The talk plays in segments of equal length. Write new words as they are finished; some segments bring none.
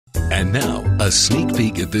And now, a sneak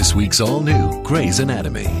peek at this week's all-new Grey's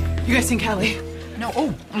Anatomy. You guys seen Kelly? No.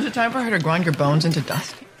 Oh, is it time for her to grind your bones into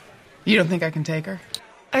dust? You don't think I can take her?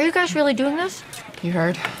 Are you guys really doing this? You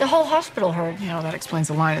heard? The whole hospital heard. Yeah, well, that explains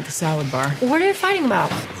the line at the salad bar. What are you fighting about?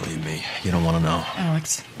 Believe me, you don't want to know.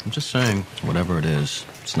 Alex. I'm just saying, whatever it is,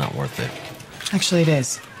 it's not worth it. Actually, it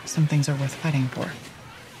is. Some things are worth fighting for.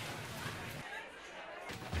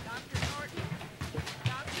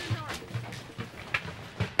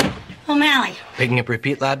 O'Malley. Picking up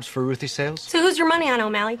repeat labs for Ruthie sales? So who's your money on,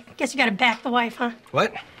 O'Malley? Guess you gotta back the wife, huh?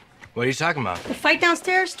 What? What are you talking about? The fight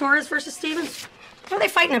downstairs, Torres versus Stevens? What are they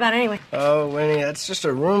fighting about anyway? Oh, Winnie, that's just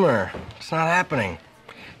a rumor. It's not happening.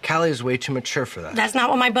 Callie is way too mature for that. That's not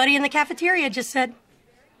what my buddy in the cafeteria just said.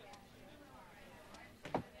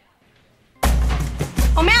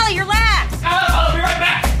 O'Malley, your last! I'll be right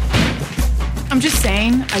back! I'm just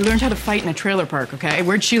saying, I learned how to fight in a trailer park, okay?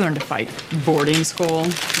 Where'd she learn to fight? Boarding school?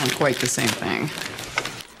 Not quite the same thing.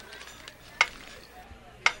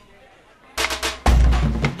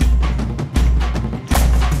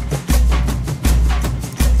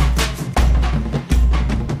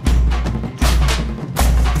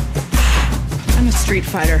 I'm a street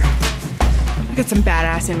fighter. I got some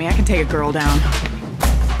badass in me. I can take a girl down.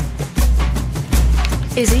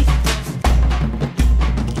 Izzy?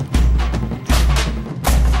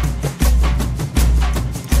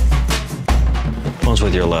 Bones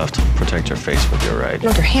with your left. Protect your face with your right.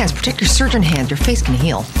 Not your hands. Protect your surgeon hand. Your face can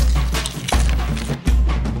heal.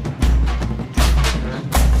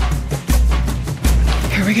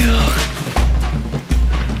 Here we go.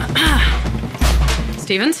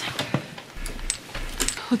 Stevens?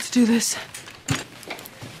 Let's do this.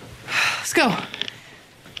 Let's go.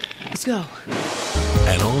 Let's go.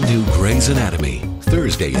 An all-new Grey's Anatomy,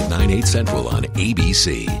 Thursday at 9/8 Central on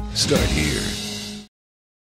ABC. Start here.